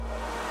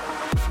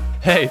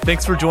Hey,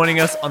 thanks for joining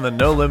us on the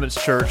No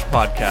Limits Church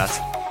podcast.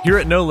 Here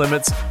at No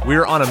Limits, we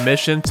are on a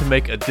mission to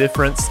make a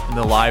difference in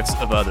the lives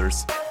of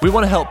others. We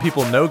want to help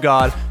people know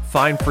God,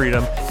 find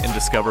freedom, and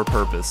discover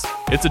purpose.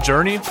 It's a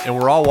journey, and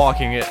we're all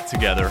walking it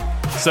together.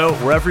 So,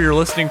 wherever you're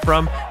listening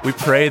from, we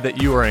pray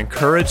that you are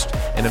encouraged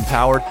and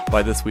empowered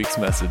by this week's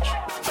message.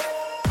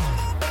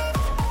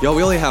 Y'all,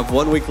 we only have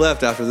 1 week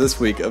left after this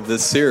week of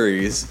this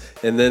series,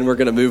 and then we're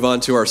going to move on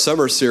to our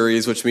summer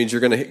series, which means you're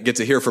going to get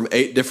to hear from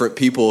 8 different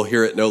people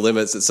here at No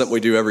Limits. It's something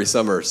we do every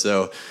summer,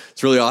 so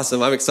it's really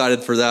awesome. I'm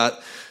excited for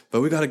that,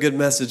 but we got a good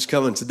message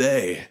coming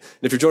today.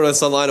 And if you're joining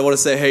us online, I want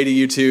to say hey to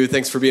you too.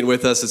 Thanks for being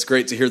with us. It's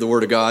great to hear the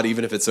Word of God,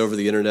 even if it's over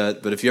the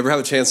internet. But if you ever have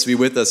a chance to be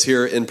with us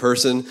here in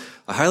person,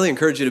 I highly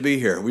encourage you to be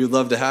here. We would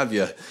love to have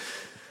you.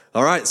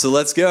 All right, so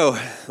let's go.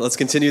 Let's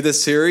continue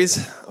this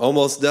series.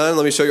 Almost done.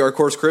 Let me show you our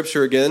core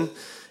scripture again.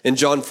 In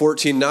John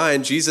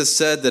 14:9, Jesus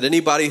said that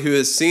anybody who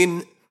has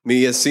seen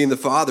me has seen the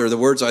Father. The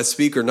words I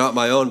speak are not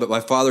my own, but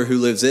my Father who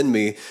lives in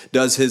me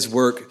does his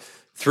work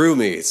through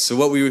me. So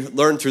what we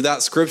learned through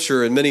that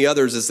scripture and many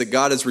others is that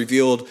God is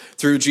revealed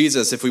through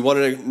Jesus. If we want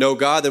to know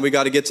God, then we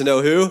got to get to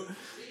know who?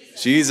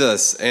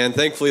 Jesus. And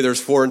thankfully, there's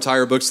 4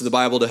 entire books of the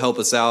Bible to help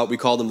us out. We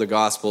call them the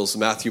Gospels: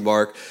 Matthew,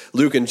 Mark,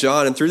 Luke, and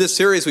John. And through this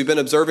series, we've been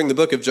observing the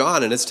book of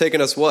John, and it's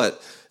taken us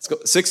what?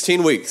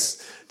 16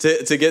 weeks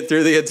to get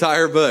through the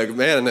entire book.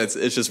 Man, it's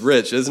just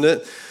rich, isn't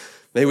it?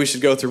 Maybe we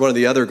should go through one of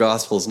the other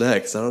Gospels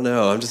next. I don't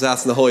know. I'm just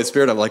asking the Holy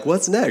Spirit. I'm like,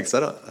 what's next? I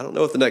don't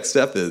know what the next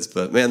step is,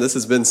 but man, this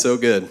has been so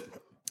good.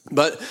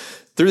 But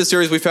through the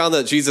series, we found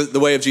that the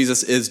way of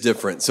Jesus is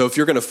different. So if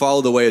you're going to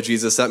follow the way of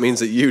Jesus, that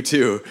means that you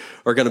too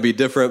are going to be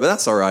different, but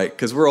that's all right,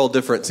 because we're all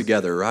different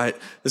together, right?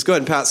 Let's go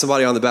ahead and pat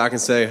somebody on the back and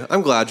say,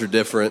 I'm glad you're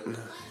different.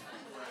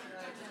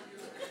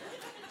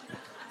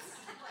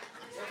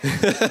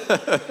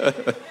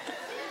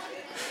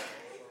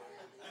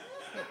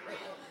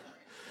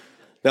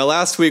 Now,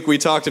 last week we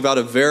talked about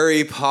a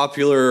very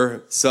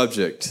popular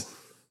subject,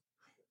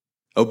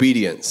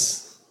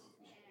 obedience.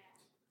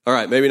 All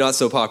right, maybe not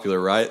so popular,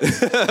 right?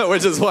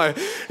 Which is why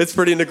it's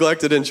pretty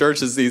neglected in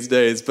churches these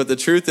days. But the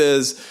truth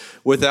is,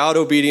 without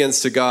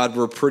obedience to God,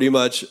 we're pretty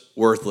much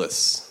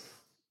worthless.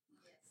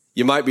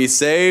 You might be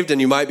saved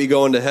and you might be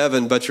going to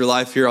heaven, but your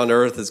life here on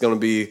earth is going to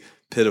be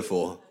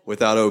pitiful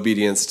without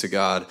obedience to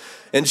God.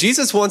 And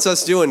Jesus wants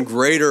us doing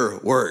greater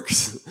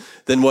works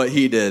than what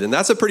he did. And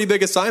that's a pretty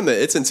big assignment.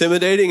 It's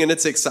intimidating and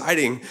it's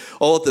exciting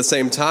all at the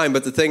same time.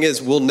 But the thing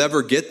is, we'll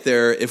never get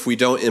there if we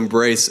don't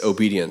embrace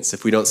obedience,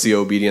 if we don't see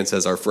obedience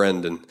as our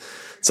friend and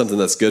something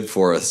that's good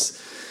for us.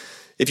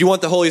 If you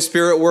want the Holy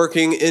Spirit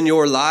working in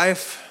your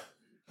life,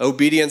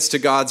 obedience to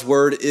God's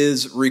word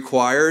is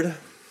required.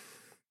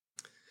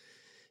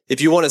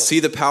 If you want to see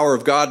the power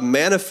of God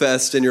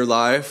manifest in your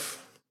life,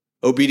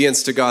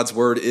 obedience to God's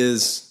word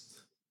is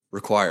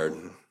required.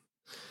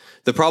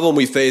 The problem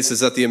we face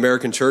is that the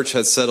American church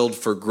has settled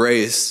for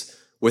grace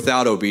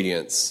without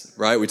obedience,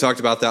 right? We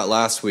talked about that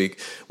last week.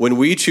 When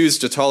we choose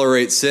to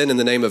tolerate sin in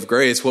the name of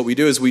grace, what we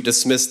do is we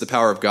dismiss the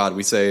power of God.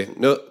 We say,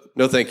 no,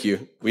 thank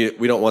you. We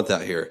don't want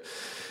that here.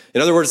 In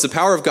other words, the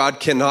power of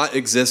God cannot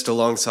exist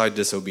alongside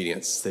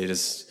disobedience.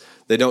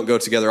 They don't go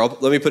together.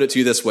 Let me put it to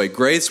you this way.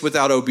 Grace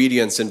without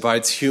obedience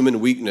invites human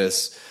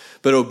weakness,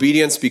 but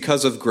obedience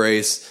because of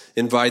grace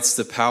invites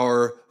the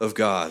power of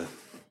God.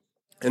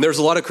 And there's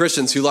a lot of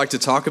Christians who like to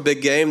talk a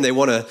big game. They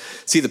want to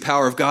see the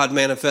power of God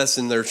manifest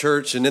in their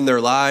church and in their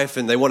life,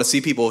 and they want to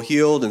see people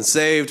healed and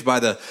saved by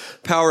the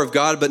power of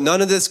God. But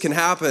none of this can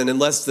happen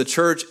unless the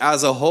church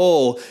as a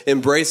whole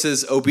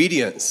embraces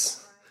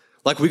obedience.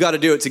 Like, we got to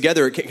do it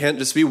together. It can't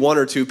just be 1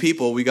 or 2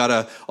 people. We got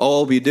to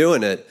all be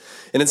doing it.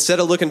 And instead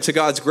of looking to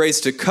God's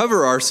grace to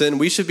cover our sin,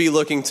 we should be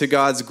looking to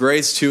God's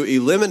grace to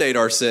eliminate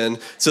our sin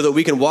so that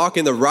we can walk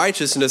in the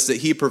righteousness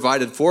that he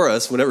provided for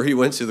us whenever he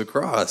went to the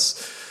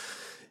cross.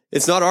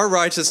 It's not our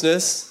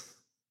righteousness,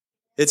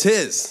 it's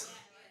his.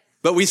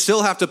 But we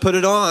still have to put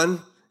it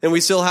on, and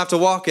we still have to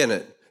walk in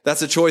it.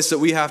 That's a choice that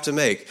we have to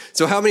make.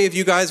 So how many of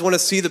you guys want to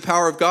see the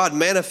power of God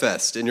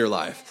manifest in your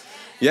life?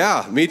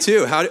 Yeah, me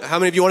too. How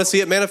many of you want to see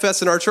it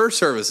manifest in our church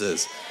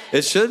services?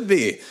 It should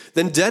be.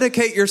 Then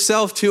dedicate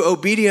yourself to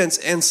obedience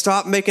and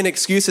stop making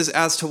excuses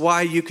as to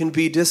why you can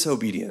be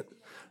disobedient,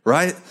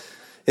 right?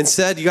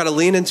 Instead, you got to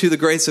lean into the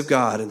grace of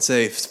God and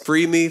say,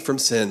 free me from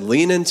sin.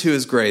 Lean into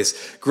his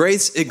grace.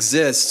 Grace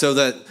exists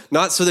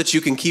not so that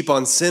you can keep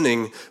on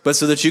sinning, but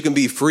so that you can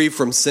be free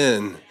from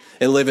sin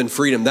and live in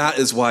freedom. That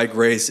is why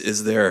grace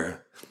is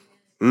there.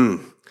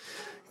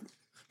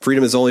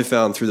 Freedom is only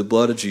found through the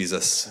blood of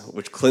Jesus,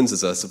 which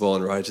cleanses us of all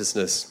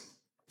unrighteousness.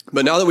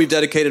 But now that we've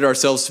dedicated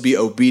ourselves to be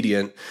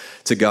obedient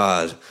to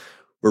God,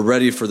 we're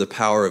ready for the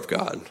power of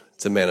God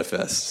to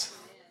manifest.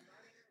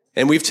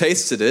 And we've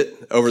tasted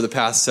it over the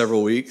past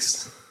several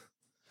weeks.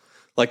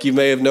 Like, you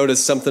may have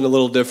noticed something a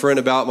little different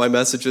about my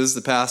messages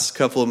the past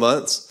couple of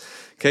months.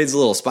 Cade's a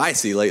little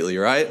spicy lately,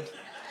 right?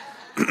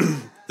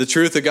 The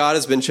truth of God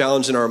has been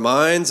challenged in our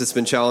minds. It's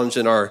been challenged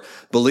in our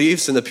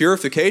beliefs, and the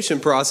purification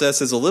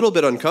process is a little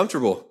bit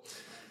uncomfortable.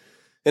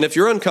 And if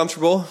you're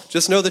uncomfortable,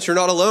 just know that you're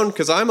not alone,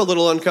 because I'm a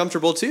little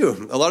uncomfortable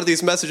too. A lot of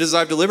these messages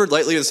I've delivered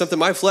lately is something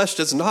my flesh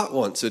does not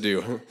want to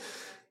do.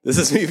 This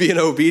is me being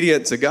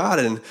obedient to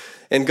God,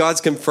 and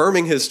God's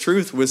confirming his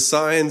truth with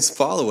signs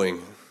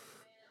following.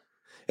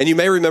 And you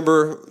may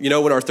remember, when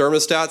our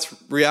thermostats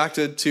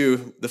reacted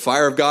to the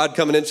fire of God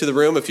coming into the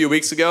room a few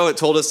weeks ago, it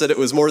told us that it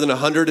was more than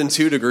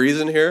 102 degrees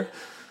in here.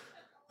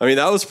 I mean,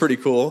 that was pretty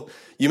cool.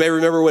 You may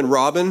remember when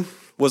Robin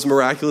was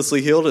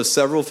miraculously healed of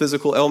several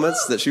physical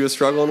ailments that she was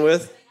struggling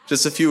with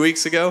just a few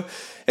weeks ago.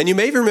 And you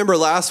may remember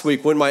last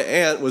week when my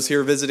aunt was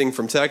here visiting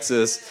from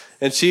Texas,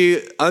 and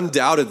she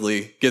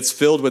undoubtedly gets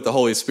filled with the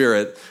Holy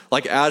Spirit,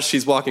 like as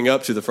she's walking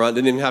up to the front,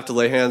 didn't even have to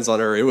lay hands on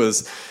her. It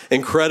was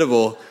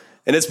incredible.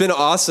 And it's been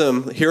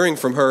awesome hearing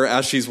from her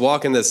as she's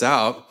walking this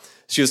out.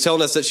 She was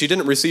telling us that she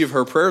didn't receive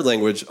her prayer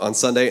language on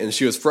Sunday, and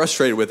she was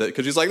frustrated with it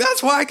because she's like,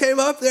 that's why I came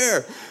up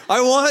there.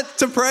 I want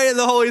to pray in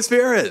the Holy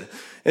Spirit.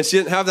 And she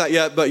didn't have that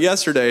yet, but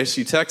yesterday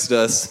she texted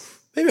us.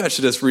 Maybe I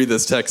should just read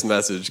this text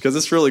message because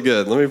it's really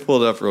good. Let me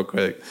pull it up real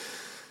quick.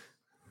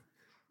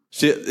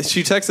 She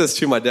texted us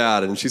to my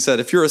dad, and she said,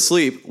 if you're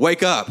asleep,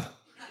 wake up.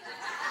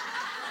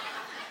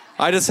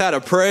 I just had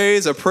a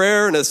praise, a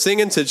prayer, and a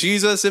singing to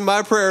Jesus in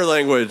my prayer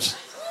language.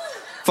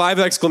 5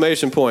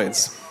 exclamation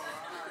points.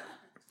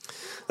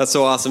 That's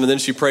so awesome. And then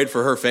she prayed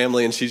for her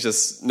family, and she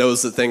just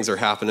knows that things are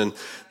happening.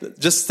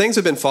 Just things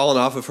have been falling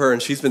off of her,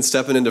 and she's been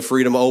stepping into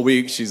freedom all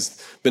week.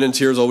 She's been in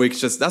tears all week.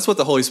 That's what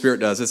the Holy Spirit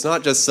does. It's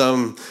not just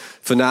some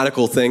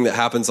fanatical thing that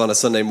happens on a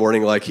Sunday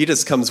morning. Like, he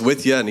just comes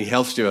with you, and he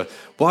helps you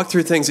walk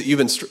through things that you've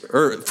been,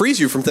 or frees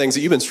you from things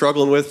that you've been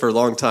struggling with for a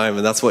long time.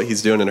 And that's what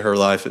he's doing in her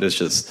life. And it's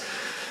just,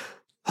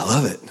 I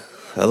love it.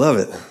 I love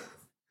it.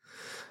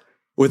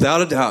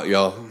 Without a doubt,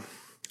 y'all,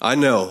 I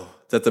know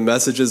that the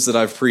messages that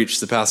I've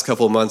preached the past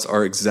couple of months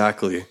are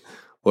exactly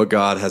what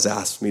God has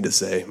asked me to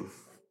say.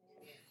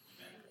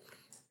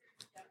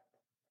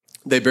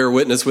 They bear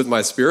witness with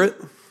my spirit,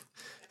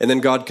 and then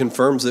God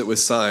confirms it with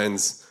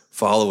signs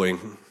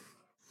following.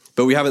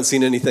 But we haven't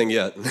seen anything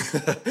yet.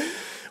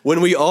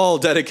 When we all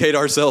dedicate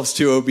ourselves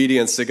to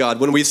obedience to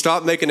God, when we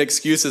stop making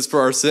excuses for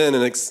our sin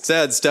and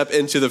instead step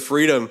into the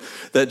freedom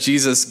that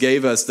Jesus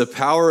gave us, the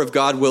power of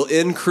God will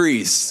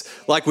increase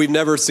like we've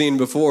never seen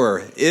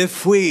before.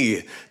 If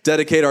we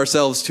dedicate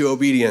ourselves to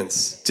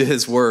obedience to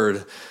his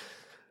word,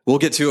 we'll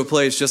get to a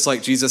place just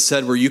like Jesus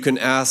said, where you can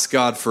ask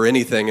God for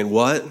anything, and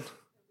what?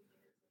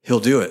 He'll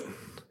do it.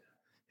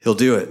 He'll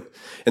do it.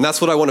 And that's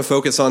what I want to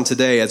focus on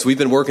today. As we've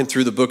been working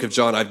through the book of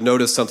John, I've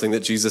noticed something that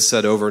Jesus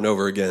said over and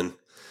over again.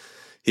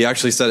 He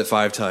actually said it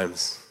 5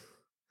 times.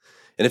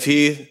 And if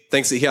he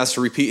thinks that he has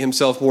to repeat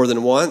himself more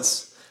than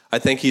once, I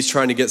think he's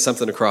trying to get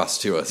something across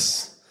to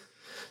us.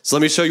 So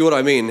let me show you what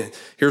I mean.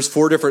 Here's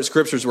 4 different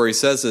scriptures where he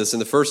says this. And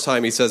the first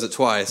time he says it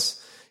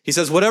twice. He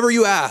says, whatever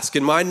you ask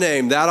in my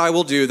name, that I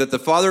will do, that the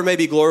Father may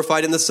be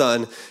glorified in the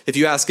Son. If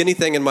you ask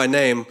anything in my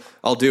name,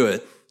 I'll do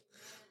it.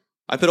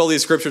 I put all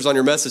these scriptures on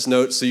your message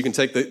notes so you can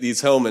take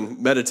these home and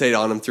meditate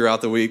on them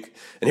throughout the week.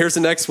 And here's the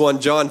next one,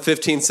 John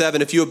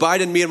 15:7. If you abide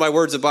in me and my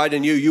words abide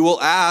in you, you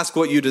will ask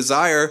what you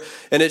desire,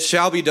 and it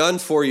shall be done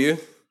for you.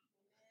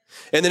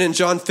 And then in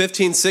John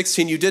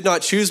 15:16, you did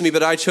not choose me,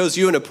 but I chose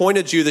you and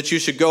appointed you that you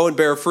should go and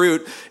bear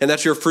fruit, and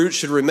that your fruit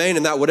should remain,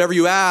 and that whatever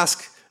you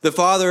ask the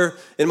Father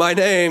in my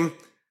name,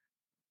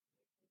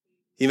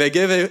 he may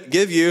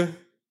give you.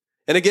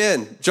 And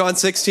again, John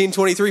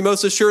 16:23,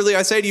 most assuredly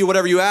I say to you,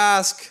 whatever you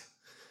ask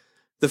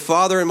the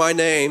Father in my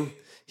name,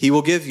 he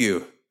will give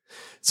you.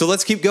 So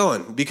let's keep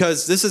going,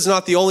 because this is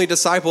not the only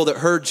disciple that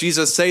heard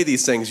Jesus say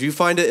these things. You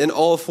find it in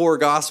all 4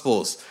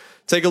 Gospels.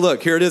 Take a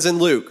look. Here it is in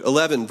Luke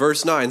 11,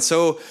 verse 9.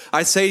 So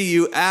I say to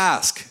you,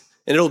 ask,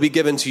 and it will be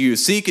given to you.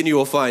 Seek, and you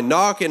will find.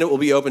 Knock, and it will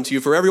be opened to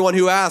you. For everyone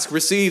who asks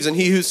receives, and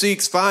he who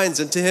seeks finds,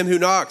 and to him who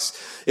knocks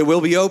it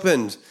will be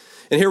opened.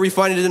 And here we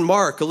find it in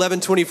Mark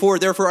 11:24.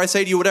 Therefore I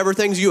say to you, whatever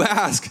things you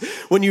ask,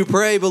 when you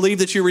pray, believe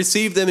that you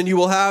receive them and you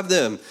will have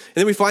them. And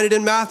then we find it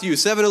in Matthew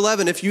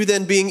 7:11. If you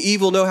then, being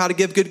evil, know how to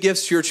give good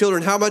gifts to your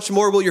children, how much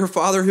more will your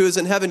Father who is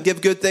in heaven give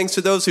good things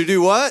to those who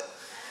do what?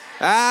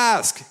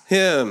 Ask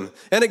him.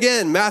 And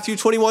again, Matthew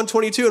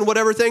 21:22. And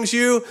whatever things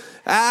you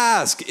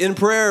ask in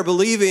prayer,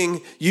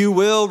 believing, you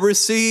will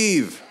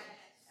receive.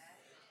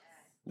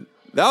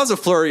 That was a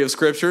flurry of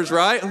scriptures,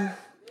 right?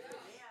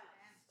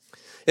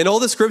 And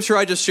all the scripture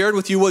I just shared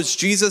with you was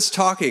Jesus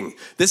talking.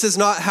 This is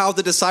not how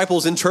the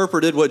disciples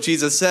interpreted what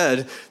Jesus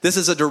said. This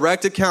is a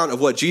direct account of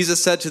what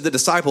Jesus said to the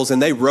disciples,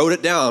 and they wrote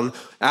it down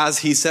as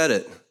he said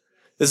it.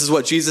 This is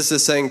what Jesus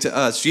is saying to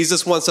us.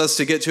 Jesus wants us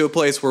to get to a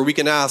place where we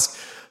can ask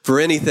for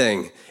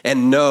anything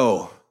and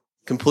know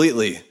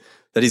completely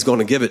that he's going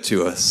to give it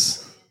to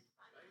us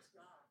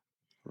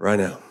right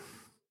now.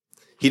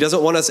 He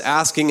doesn't want us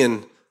asking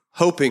and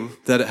hoping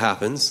that it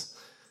happens.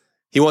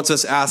 He wants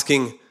us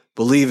asking,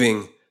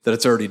 believing that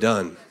it's already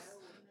done,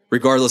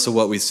 regardless of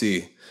what we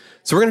see.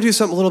 So we're going to do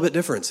something a little bit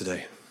different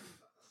today.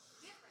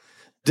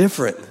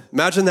 Different.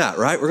 Imagine that,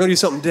 right? We're going to do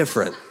something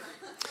different.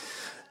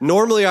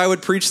 Normally, I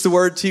would preach the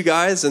word to you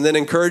guys and then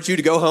encourage you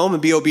to go home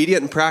and be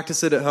obedient and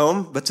practice it at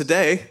home. But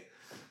today,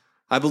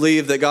 I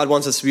believe that God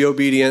wants us to be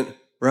obedient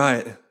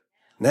right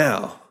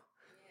now.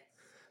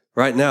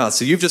 Right now.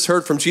 So you've just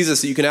heard from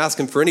Jesus that you can ask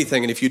him for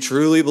anything. And if you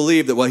truly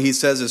believe that what he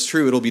says is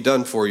true, it'll be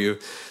done for you.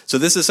 So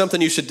this is something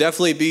you should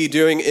definitely be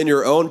doing in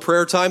your own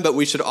prayer time, but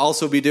we should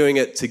also be doing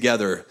it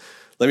together.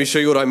 Let me show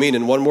you what I mean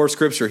in one more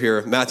scripture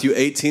here. Matthew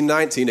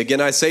 18:19. Again,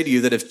 I say to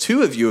you that if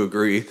two of you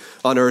agree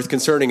on earth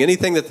concerning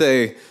anything that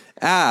they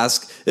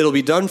ask, it'll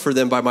be done for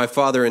them by my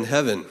Father in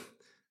heaven.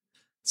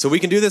 So we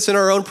can do this in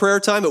our own prayer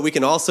time, but we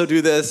can also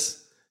do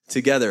this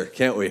together,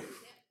 can't we?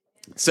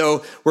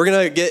 So we're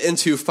going to get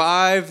into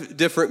 5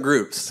 different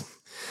groups.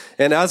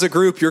 And as a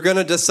group, you're going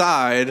to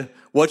decide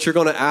what you're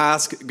going to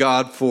ask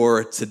God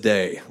for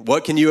today.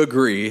 What can you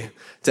agree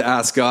to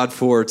ask God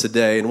for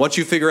today? And once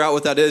you figure out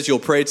what that is, you'll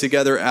pray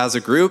together as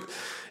a group,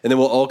 and then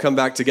we'll all come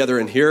back together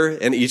in here,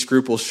 and each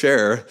group will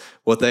share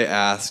what they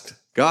asked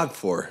God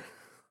for.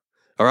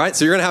 All right,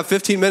 so you're going to have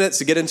 15 minutes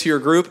to get into your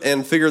group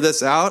and figure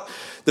this out.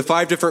 The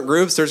 5 different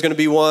groups, there's going to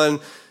be one.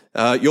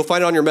 You'll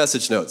find it on your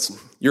message notes,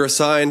 your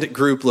assigned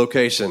group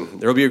location.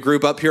 There will be a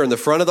group up here in the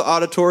front of the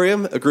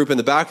auditorium, a group in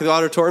the back of the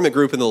auditorium, a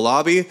group in the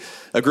lobby,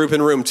 a group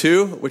in room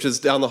 2, which is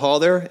down the hall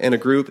there, and a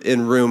group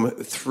in room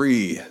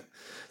 3.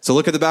 So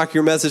look at the back of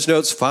your message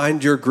notes,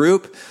 find your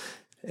group,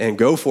 and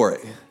go for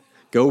it.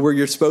 Go where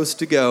you're supposed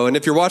to go. And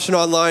if you're watching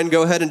online,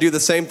 go ahead and do the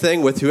same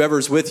thing with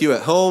whoever's with you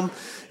at home.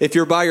 If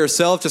you're by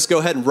yourself, just go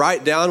ahead and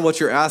write down what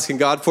you're asking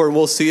God for, and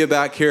we'll see you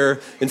back here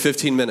in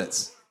 15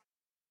 minutes.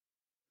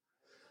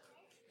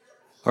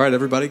 All right,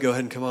 everybody, go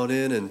ahead and come on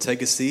in and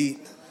take a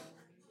seat.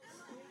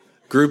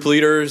 Group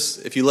leaders,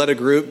 if you led a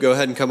group, go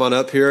ahead and come on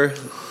up here.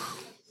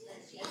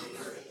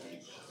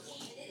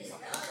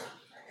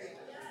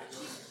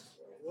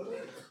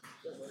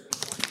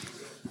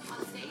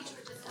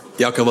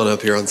 Y'all come on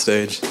up here on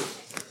stage.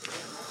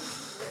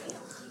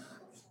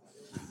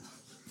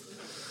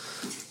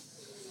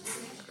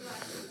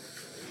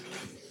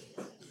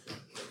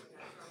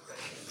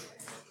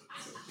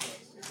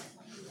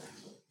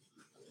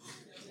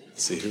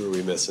 Let's see, who are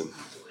we missing?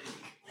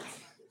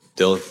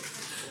 Dylan.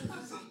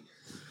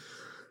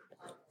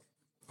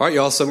 All right,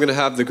 y'all, so I'm going to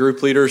have the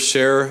group leaders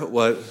share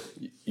what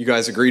you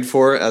guys agreed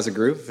for as a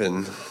group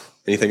and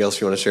anything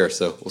else you want to share.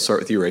 So we'll start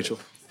with you, Rachel.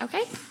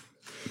 Okay.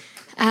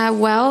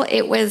 Well,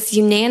 it was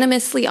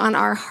unanimously on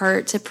our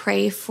heart to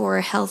pray for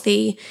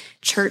healthy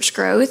church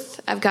growth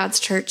of God's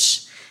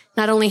church,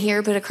 not only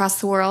here, but across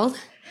the world.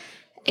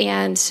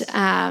 And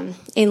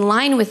in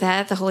line with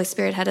that, the Holy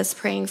Spirit had us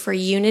praying for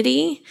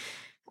unity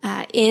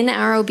in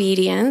our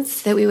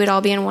obedience, that we would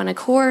all be in one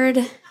accord,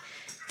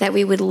 that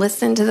we would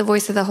listen to the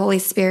voice of the Holy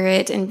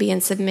Spirit and be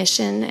in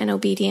submission and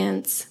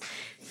obedience,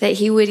 that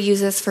he would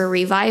use us for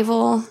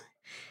revival,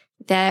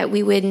 that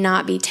we would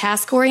not be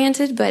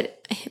task-oriented,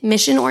 but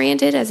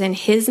mission-oriented, as in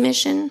his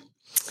mission,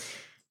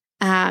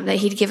 that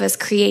he'd give us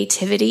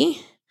creativity,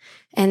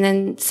 and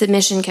then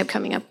submission kept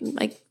coming up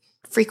like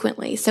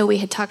frequently. So we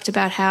had talked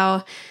about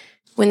how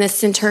when the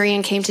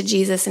centurion came to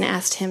Jesus and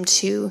asked him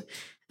to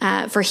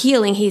for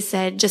healing, he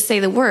said, just say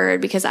the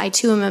word, because I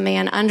too am a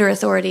man under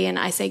authority, and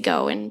I say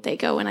go, and they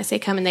go, and I say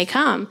come, and they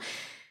come.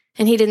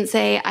 And he didn't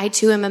say, I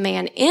too am a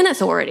man in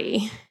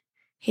authority.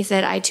 He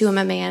said, I too am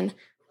a man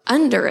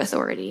under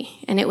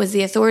authority. And it was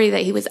the authority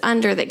that he was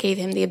under that gave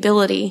him the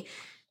ability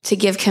to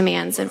give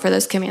commands and for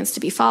those commands to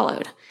be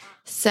followed.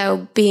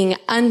 So being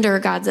under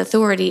God's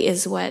authority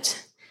is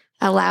what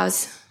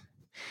allows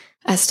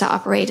us to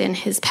operate in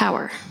his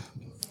power.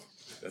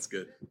 That's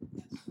good.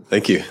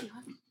 Thank you.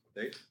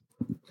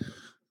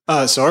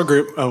 So our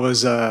group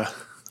was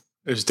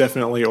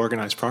definitely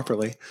organized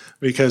properly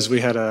because we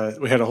had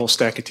a whole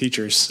stack of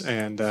teachers,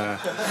 and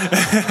and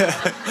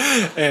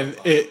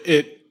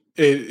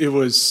it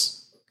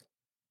was,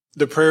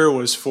 the prayer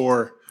was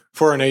for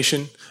our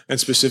nation, and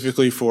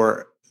specifically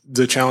for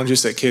the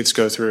challenges that kids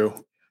go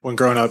through when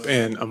growing up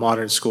in a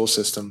modern school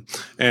system.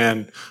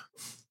 And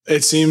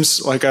it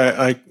seems like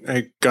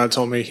God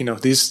told me,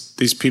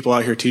 these people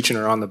out here teaching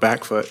are on the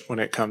back foot when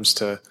it comes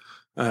to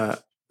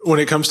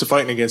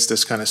fighting against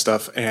this kind of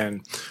stuff.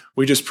 And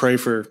we just pray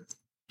for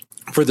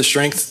the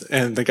strength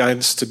and the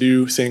guidance to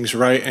do things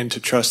right, and to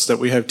trust that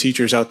we have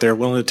teachers out there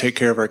willing to take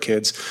care of our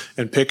kids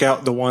and pick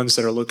out the ones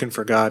that are looking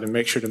for God and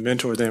make sure to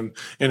mentor them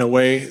in a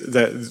way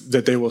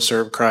that they will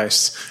serve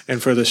Christ,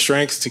 and for the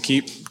strength to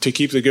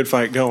keep the good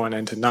fight going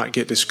and to not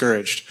get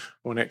discouraged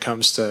when it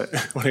comes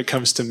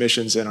to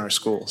missions in our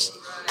schools.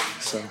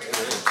 So.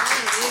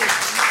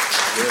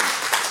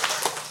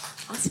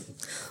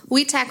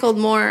 We tackled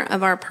more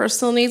of our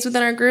personal needs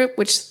within our group,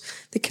 which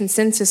the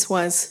consensus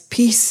was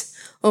peace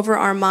over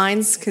our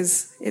minds,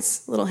 because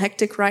it's a little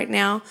hectic right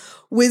now.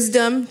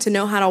 Wisdom to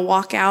know how to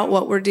walk out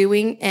what we're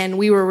doing. And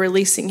we were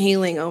releasing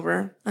healing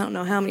over, I don't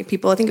know how many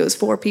people. I think it was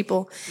 4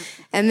 people.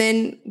 And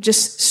then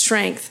just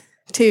strength,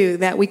 too,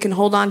 that we can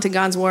hold on to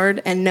God's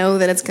word and know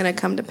that it's going to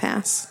come to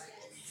pass.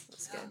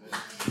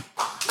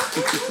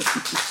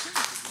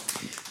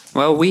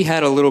 Well, we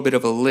had a little bit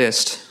of a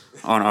list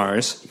on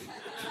ours.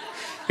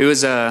 It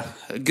was a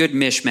good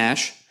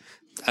mishmash.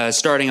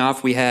 Starting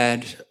off, we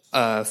had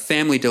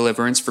family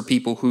deliverance for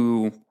people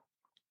who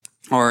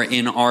are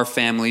in our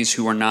families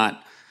who are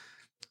not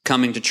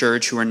coming to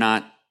church, who are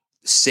not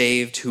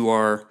saved, who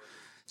are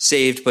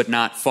saved but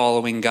not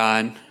following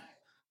God,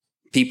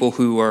 people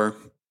who are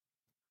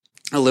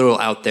a little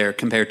out there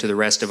compared to the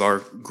rest of our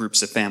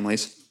groups of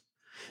families.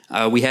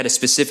 We had a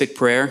specific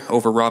prayer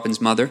over Robin's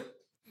mother.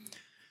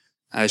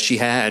 She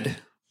had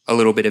a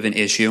little bit of an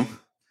issue,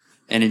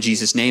 and in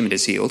Jesus' name it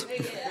is healed.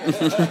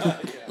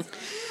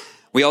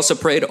 We also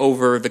prayed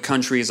over the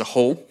country as a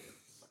whole.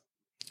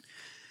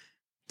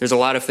 There's a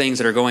lot of things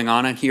that are going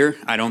on in here.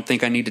 I don't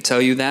think I need to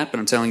tell you that, but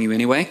I'm telling you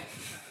anyway.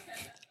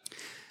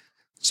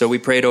 So we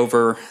prayed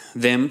over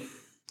them,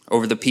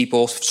 over the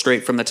people,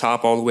 straight from the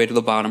top all the way to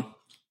the bottom.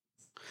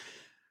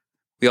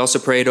 We also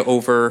prayed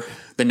over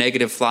the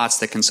negative thoughts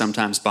that can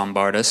sometimes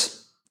bombard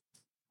us,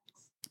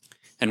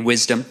 and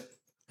wisdom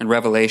and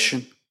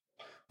revelation.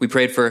 We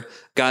prayed for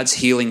God's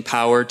healing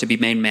power to be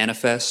made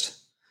manifest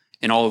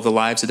in all of the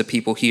lives of the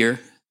people here,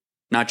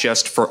 not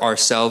just for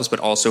ourselves, but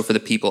also for the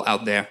people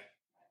out there.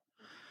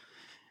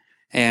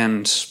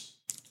 And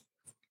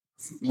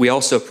we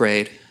also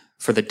prayed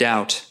for the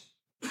doubt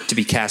to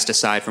be cast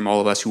aside from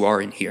all of us who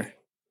are in here.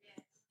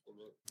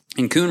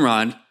 And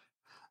Coonrod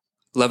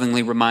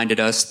lovingly reminded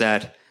us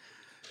that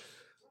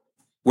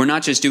we're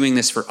not just doing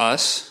this for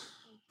us,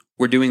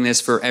 we're doing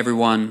this for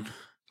everyone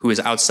who is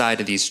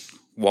outside of these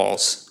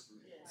walls,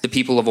 the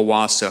people of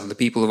Owasso, the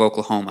people of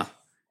Oklahoma,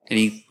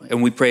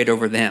 and we prayed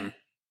over them.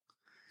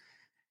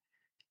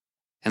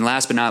 And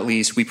last but not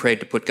least, we prayed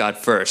to put God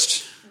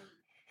first.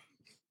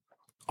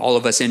 All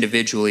of us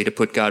individually to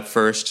put God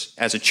first,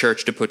 as a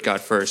church to put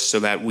God first, so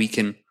that we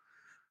can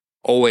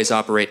always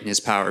operate in his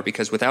power,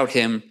 because without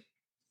him,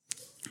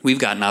 we've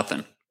got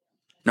nothing.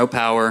 No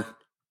power,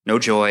 no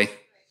joy,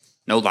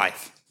 no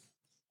life.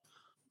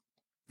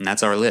 And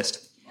that's our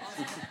list.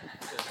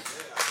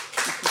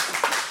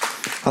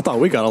 I thought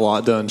we got a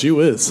lot done. Gee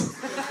whiz.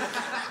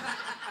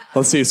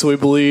 Let's see. So we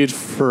believed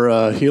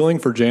for healing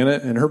for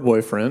Janet and her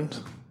boyfriend.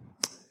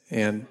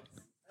 And,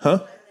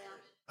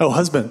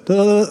 husband.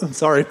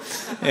 Sorry.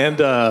 And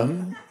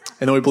then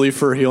we believe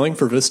for healing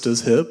for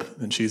Vista's hip,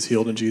 and she's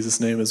healed in Jesus'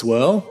 name as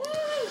well.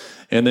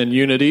 And then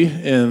unity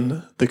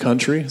in the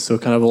country, so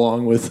kind of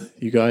along with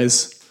you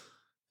guys.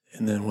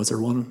 And then was there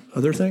one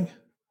other thing?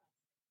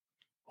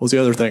 What was the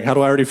other thing? How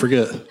do I already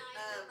forget?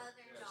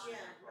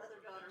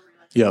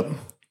 Yep.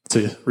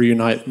 To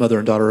reunite mother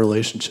and daughter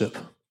relationship.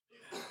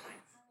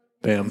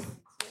 Bam.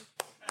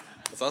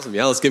 That's awesome.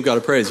 Yeah, let's give God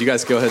a praise. You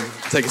guys go ahead and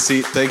take a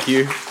seat. Thank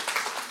you.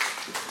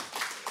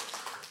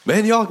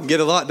 Man, y'all can get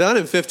a lot done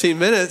in 15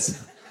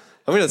 minutes.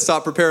 I'm going to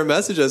stop preparing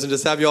messages and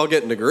just have you all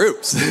get into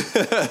groups.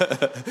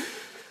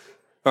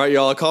 All right,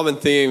 y'all, a common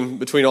theme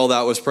between all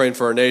that was praying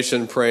for our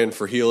nation, praying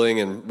for healing,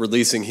 and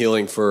releasing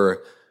healing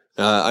for,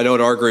 I know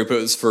in our group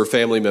it was for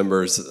family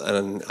members,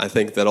 and I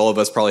think that all of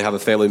us probably have a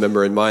family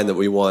member in mind that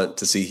we want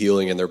to see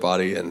healing in their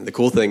body. And the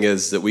cool thing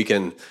is that we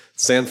can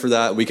stand for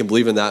that, we can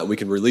believe in that, we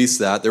can release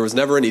that. There was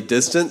never any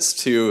distance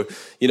to,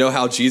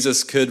 how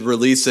Jesus could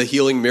release a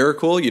healing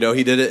miracle. He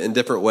did it in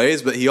different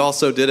ways, but he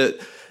also did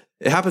it.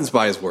 It happens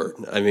by his word.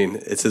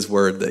 It's his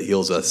word that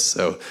heals us.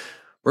 So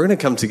we're going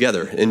to come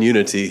together in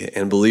unity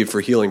and believe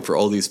for healing for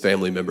all these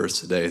family members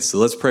today. So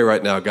let's pray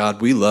right now.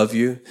 God, we love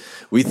you.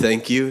 We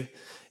thank you.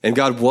 And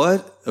God,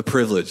 what a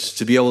privilege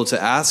to be able to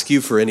ask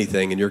you for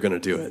anything and you're going to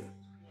do it.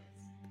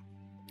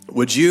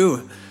 Would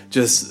you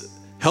just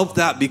help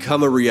that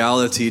become a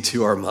reality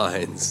to our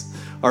minds?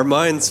 Our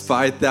minds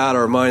fight that.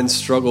 Our minds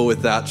struggle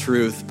with that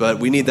truth, but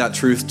we need that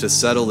truth to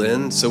settle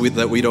in so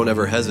that we don't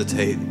ever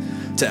hesitate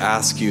to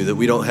ask you, that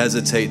we don't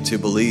hesitate to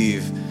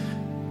believe,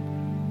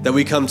 that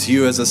we come to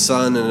you as a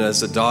son and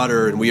as a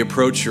daughter and we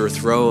approach your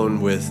throne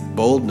with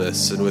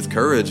boldness and with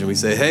courage and we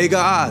say, hey,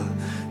 God,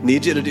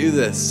 need you to do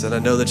this, and I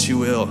know that you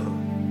will.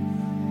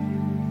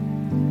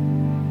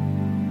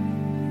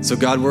 So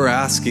God, we're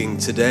asking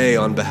today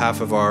on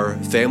behalf of our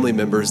family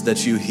members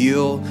that you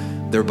heal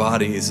their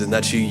bodies and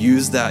that you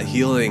use that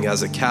healing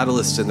as a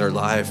catalyst in their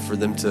life for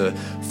them to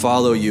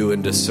follow you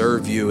and to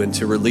serve you and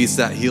to release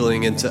that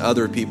healing into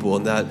other people.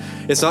 And that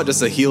it's not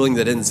just a healing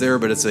that ends there,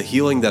 but it's a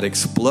healing that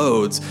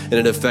explodes and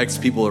it affects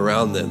people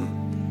around them.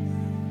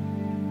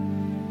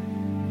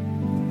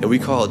 And we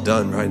call it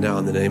done right now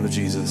in the name of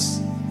Jesus.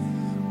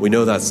 We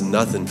know that's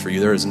nothing for you.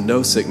 There is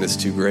no sickness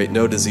too great,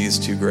 no disease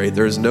too great.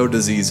 There is no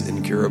disease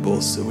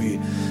incurable. So we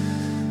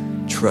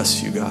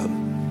trust you, God.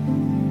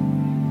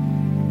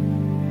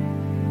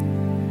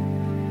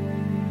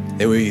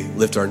 And we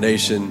lift our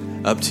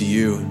nation up to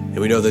you. And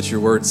we know that your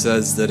word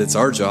says that it's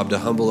our job to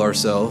humble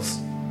ourselves,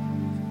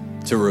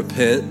 to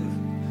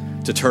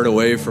repent, to turn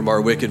away from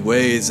our wicked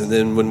ways. And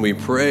then when we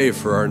pray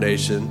for our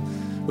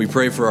nation, we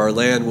pray for our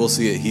land, we'll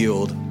see it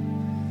healed.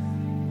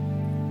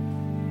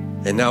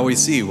 And now we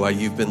see why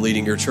you've been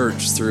leading your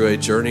church through a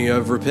journey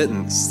of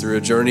repentance, through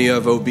a journey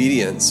of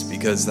obedience,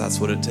 because that's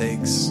what it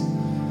takes.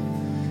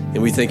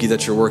 And we thank you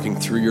that you're working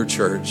through your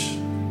church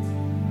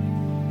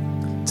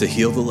to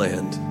heal the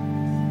land,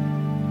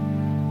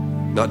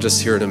 not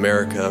just here in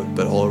America,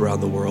 but all around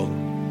the world.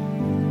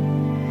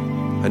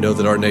 I know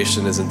that our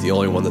nation isn't the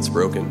only one that's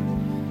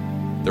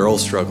broken. They're all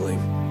struggling.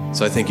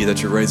 So I thank you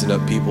that you're raising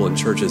up people in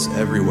churches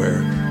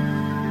everywhere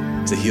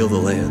to heal the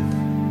land,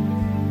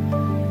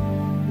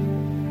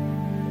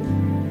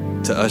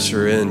 to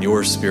usher in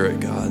your Spirit,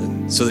 God,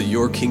 and so that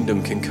your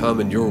kingdom can come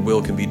and your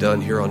will can be done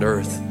here on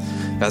earth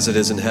as it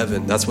is in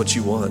heaven. That's what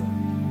you want.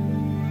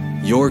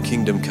 Your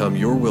kingdom come,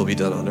 your will be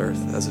done on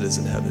earth as it is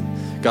in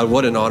heaven. God,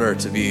 what an honor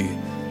to be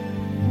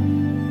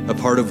a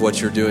part of what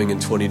you're doing in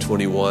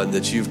 2021,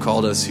 that you've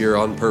called us here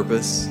on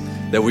purpose,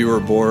 that we were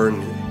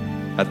born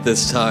at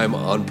this time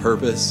on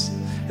purpose,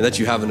 and that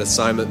you have an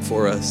assignment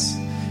for us.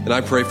 And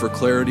I pray for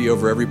clarity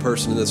over every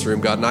person in this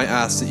room, God, and I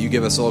ask that you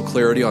give us all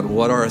clarity on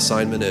what our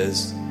assignment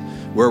is,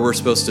 where we're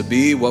supposed to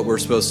be, what we're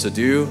supposed to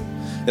do.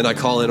 And I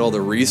call in all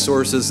the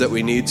resources that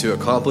we need to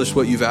accomplish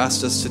what you've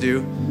asked us to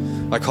do.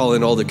 I call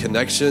in all the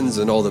connections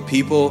and all the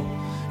people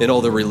and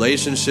all the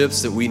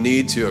relationships that we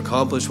need to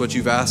accomplish what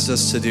you've asked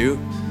us to do.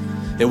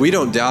 And we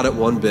don't doubt it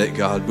one bit,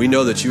 God. We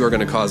know that you are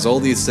going to cause all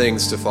these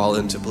things to fall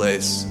into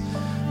place.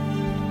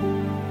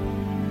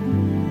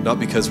 Not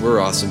because we're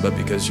awesome, but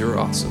because you're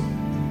awesome.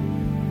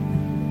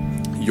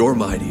 You're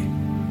mighty.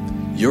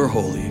 You're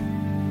holy.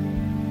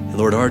 And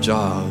Lord, our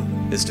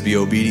job is to be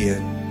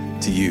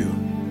obedient to you.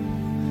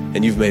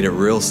 And you've made it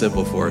real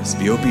simple for us.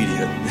 Be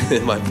obedient,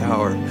 and my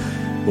power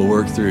will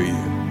work through you.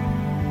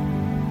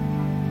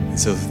 And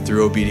so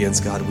through obedience,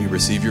 God, we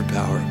receive your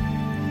power.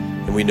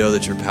 And we know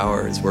that your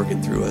power is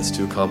working through us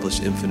to accomplish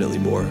infinitely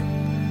more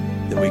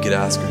than we could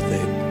ask or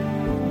think.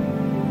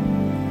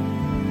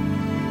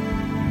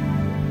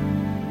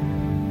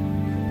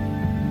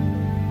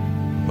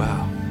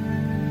 Wow.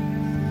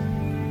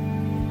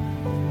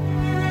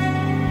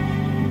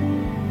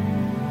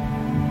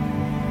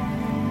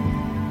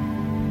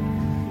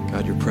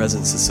 God, your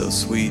presence is so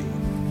sweet.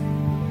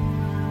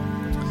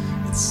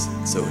 It's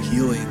so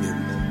healing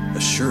and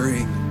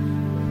assuring.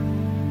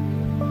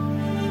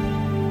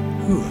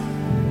 Whew.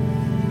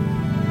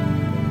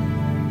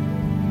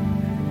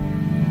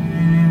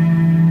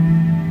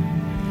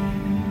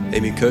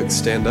 Amy Cook,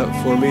 stand up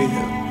for me,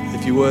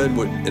 if you would.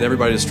 And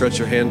everybody just stretch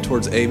your hand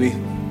towards Amy.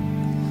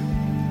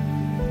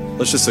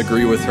 Let's just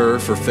agree with her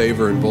for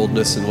favor and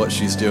boldness in what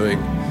she's doing.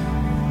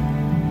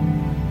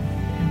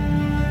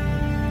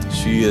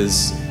 She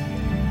is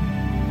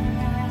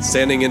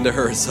stepping into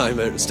her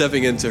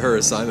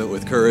assignment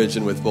with courage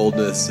and with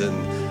boldness,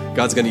 and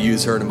God's going to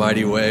use her in a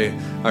mighty way.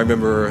 I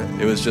remember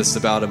it was just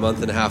about a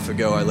month and a half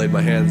ago, I laid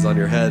my hands on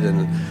your head,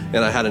 and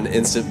I had an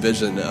instant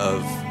vision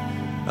of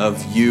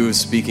you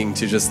speaking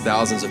to just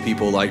thousands of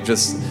people, like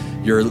just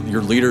your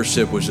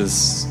leadership was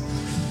just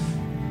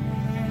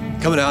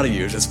coming out of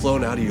you, just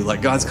flowing out of you.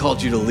 Like God's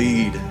called you to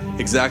lead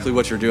exactly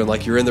what you're doing,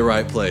 like you're in the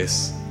right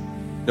place.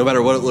 No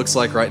matter what it looks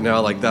like right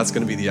now, like that's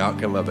going to be the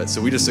outcome of it.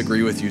 So we just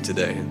agree with you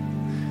today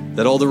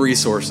that all the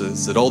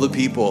resources, that all the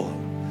people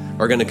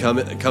are going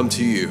to come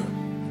to you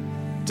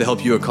to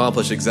help you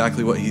accomplish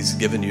exactly what he's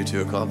given you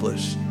to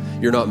accomplish.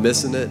 You're not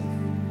missing it,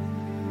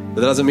 but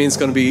that doesn't mean it's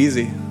going to be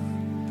easy.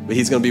 But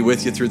he's going to be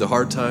with you through the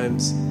hard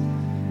times.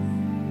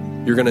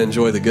 You're going to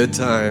enjoy the good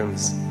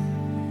times.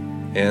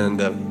 And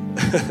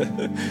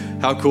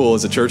how cool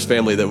is a church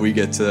family that we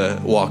get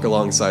to walk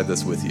alongside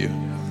this with you.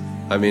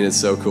 I mean, it's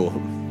so cool.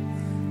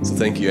 So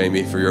thank you,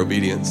 Amy, for your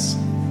obedience.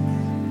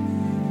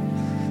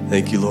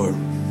 Thank you, Lord.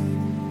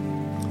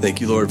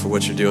 Thank you, Lord, for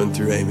what you're doing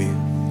through Amy.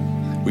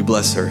 We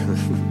bless her.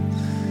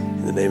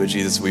 In the name of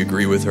Jesus, we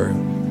agree with her.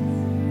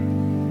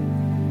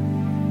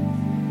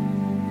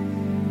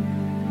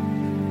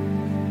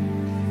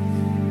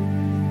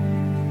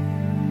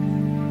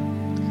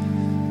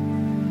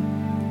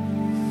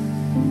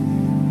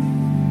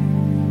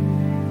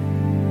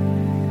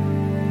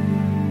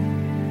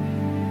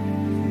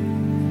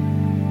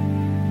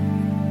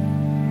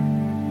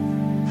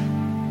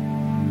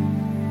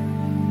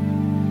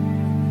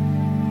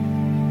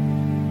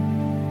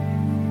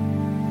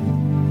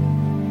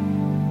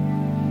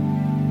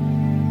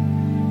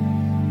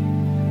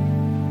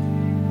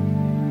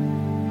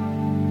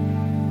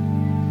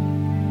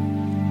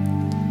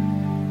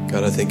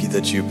 God, I thank you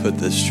that you put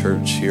this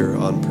church here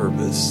on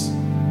purpose.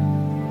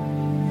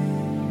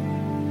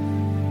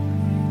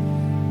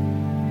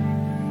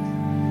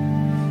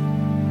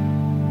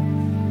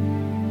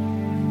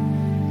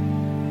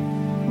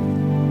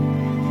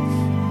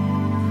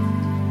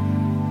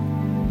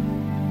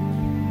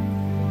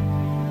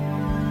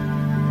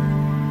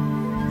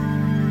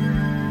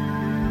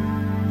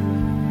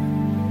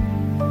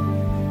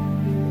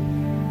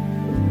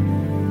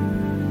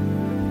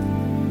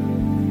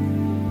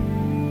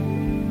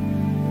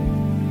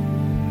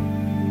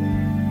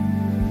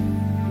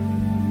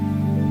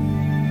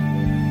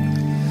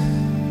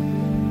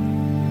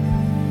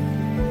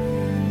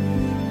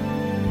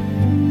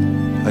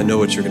 I know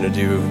what you're going to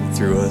do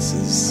through us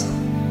is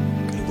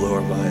going to blow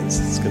our minds.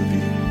 It's going to be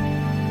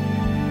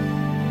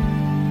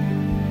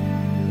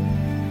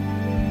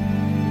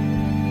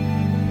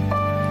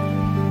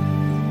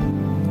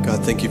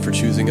God, thank you for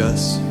choosing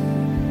us.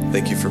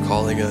 Thank you for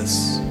calling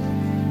us.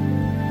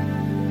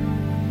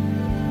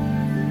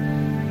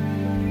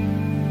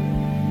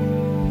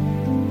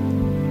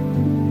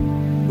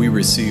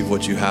 receive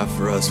what you have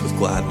for us with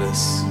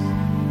gladness,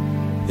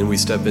 and we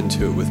step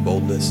into it with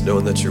boldness,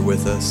 knowing that you're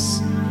with us.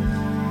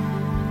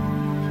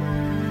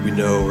 We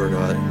know we're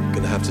not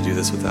going to have to do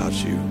this without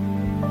you.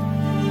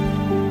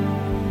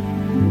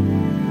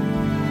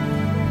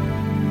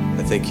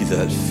 I thank you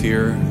that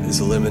fear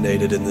is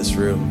eliminated in this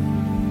room.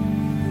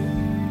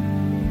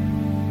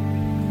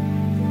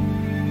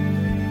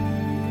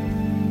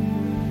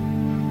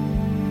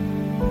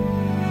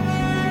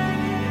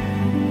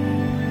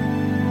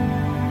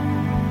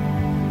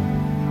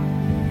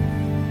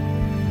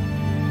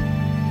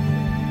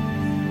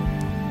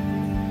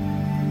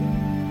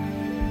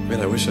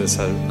 Man, I wish I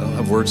don't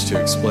have words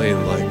to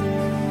explain, like,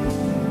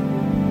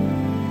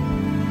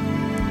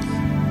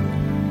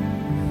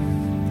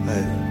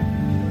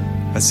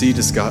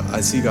 I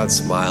see God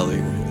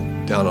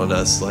smiling down on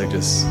us, like,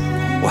 just,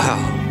 wow,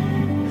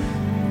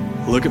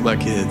 look at my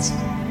kids.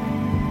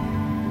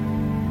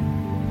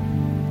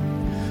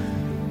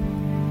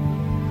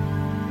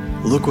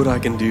 Look what I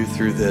can do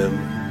through them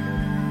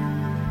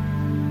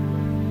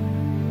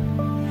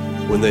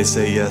when they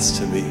say yes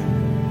to me.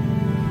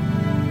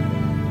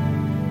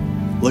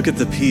 Look at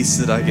the peace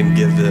that I can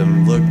give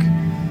them. Look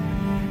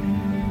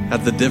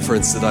at the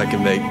difference that I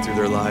can make through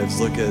their lives.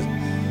 Look at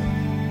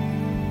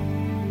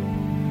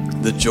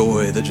the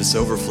joy that just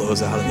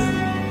overflows out of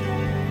them.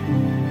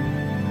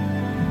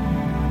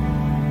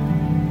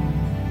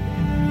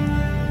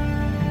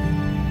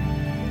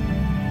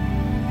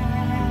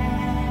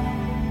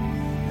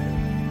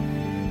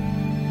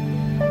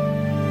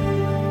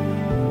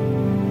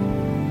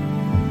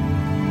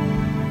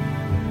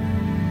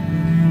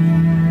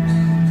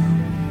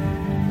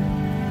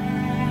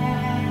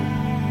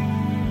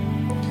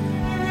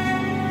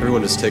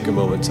 Everyone just take a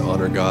moment to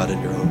honor God in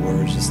your own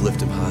words. Just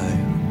lift him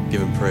high.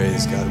 Give him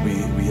praise. God,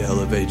 we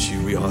elevate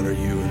you. We honor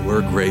you. And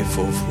we're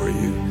grateful for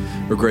you.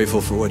 We're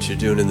grateful for what you're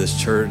doing in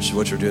this church,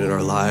 what you're doing in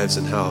our lives,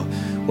 and how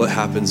what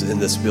happens in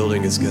this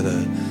building is going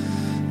to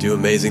do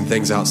amazing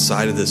things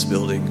outside of this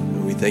building.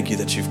 And we thank you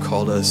that you've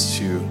called us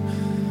to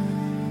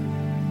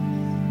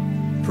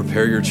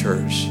prepare your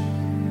church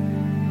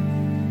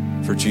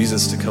for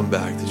Jesus to come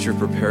back, that you're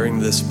preparing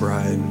this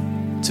bride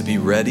to be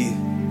ready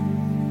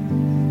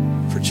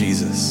for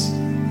Jesus.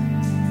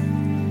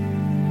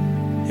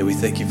 And we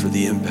thank you for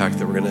the impact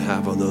that we're going to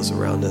have on those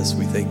around us.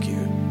 We thank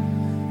you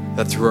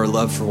that through our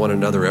love for one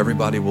another,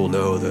 everybody will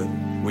know that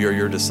we are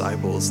your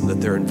disciples and that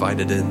they're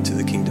invited into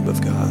the kingdom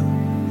of God.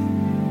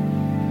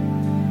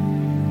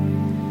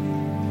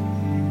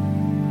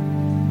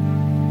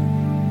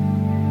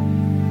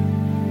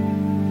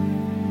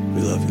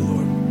 We love you,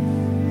 Lord.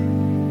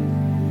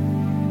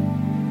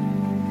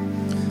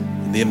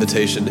 And the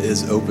invitation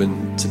is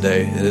open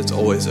today, and it's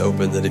always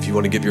open, that if you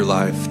want to give your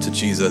life to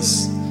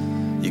Jesus,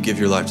 you give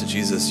your life to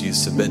Jesus, you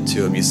submit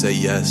to him, you say,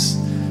 yes,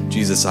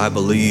 Jesus, I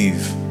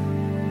believe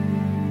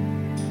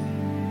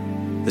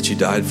that you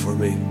died for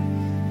me,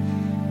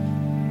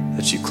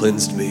 that you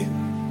cleansed me,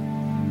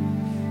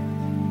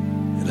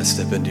 and I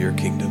step into your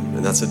kingdom.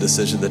 And that's a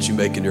decision that you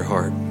make in your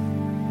heart.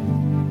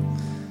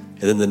 And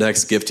then the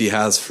next gift he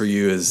has for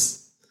you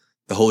is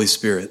the Holy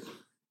Spirit.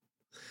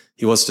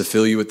 He wants to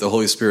fill you with the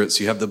Holy Spirit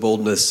so you have the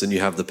boldness and you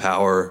have the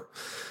power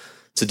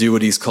to do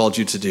what he's called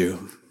you to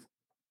do.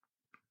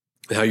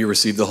 And how you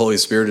receive the Holy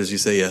Spirit is you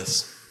say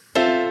yes,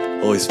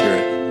 Holy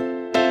Spirit.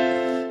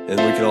 And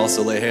we can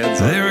also lay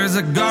hands on you. There is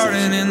a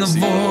garden in the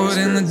void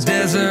in the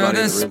desert. Anybody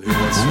in the room who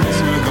wants to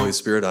receive the Holy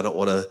Spirit, I don't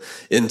want to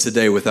end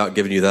today without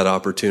giving you that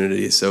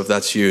opportunity. So if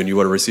that's you and you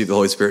want to receive the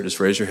Holy Spirit, just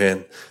raise your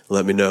hand and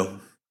let me know.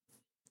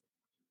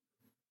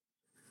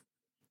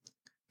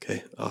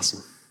 Okay,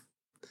 awesome.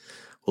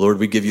 Well, Lord,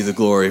 we give you the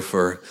glory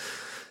for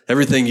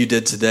everything you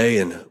did today,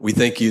 and we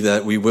thank you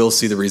that we will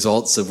see the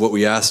results of what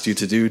we asked you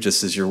to do,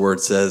 just as your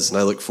word says, and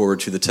I look forward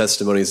to the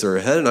testimonies that are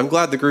ahead, and I'm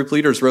glad the group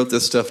leaders wrote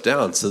this stuff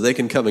down so they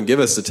can come and give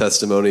us the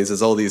testimonies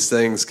as all these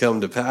things come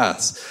to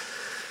pass.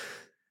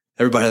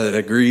 Everybody that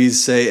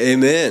agrees, say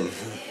amen.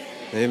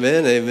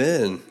 Amen,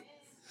 amen.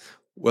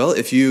 Well,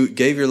 if you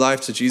gave your life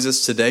to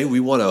Jesus today, we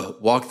want to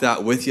walk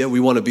that with you. We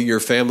want to be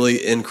your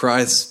family in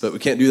Christ, but we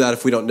can't do that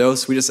if we don't know.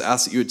 So we just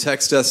ask that you would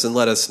text us and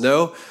let us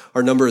know.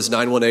 Our number is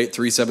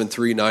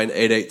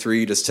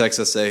 918-373-9883. Just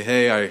text us, say,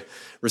 hey, I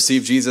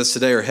received Jesus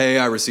today, or hey,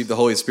 I received the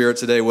Holy Spirit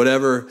today.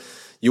 Whatever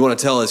you want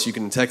to tell us, you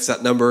can text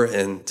that number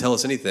and tell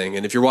us anything.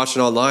 And if you're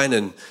watching online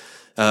and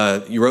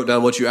you wrote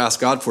down what you asked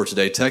God for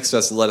today, text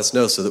us and let us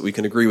know so that we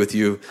can agree with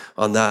you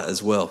on that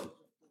as well.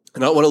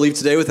 And I don't want to leave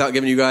today without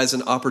giving you guys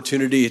an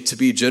opportunity to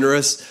be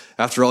generous.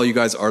 After all, you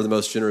guys are the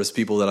most generous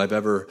people that I've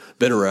ever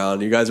been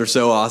around. You guys are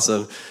so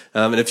awesome.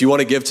 And if you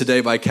want to give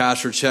today by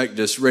cash or check,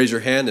 just raise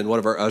your hand and one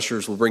of our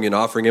ushers will bring you an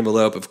offering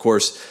envelope. Of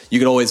course, you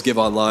can always give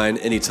online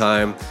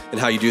anytime. And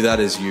how you do that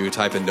is you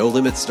type in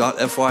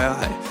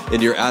nolimits.fyi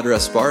into your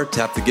address bar,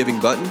 tap the giving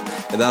button,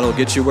 and that'll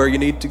get you where you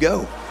need to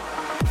go.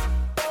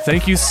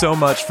 Thank you so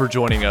much for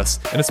joining us,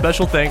 and a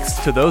special thanks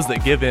to those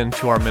that give in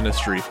to our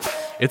ministry.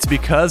 It's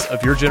because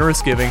of your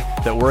generous giving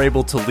that we're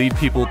able to lead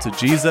people to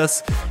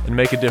Jesus and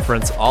make a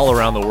difference all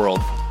around the world.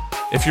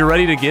 If you're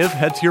ready to give,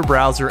 head to your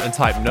browser and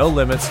type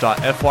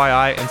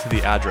nolimits.fyi into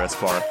the address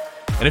bar.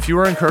 And if you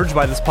were encouraged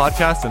by this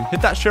podcast, then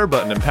hit that share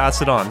button and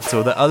pass it on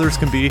so that others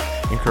can be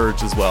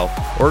encouraged as well.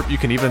 Or you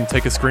can even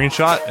take a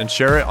screenshot and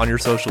share it on your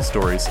social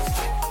stories.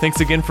 Thanks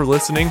again for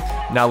listening.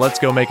 Now let's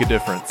go make a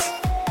difference.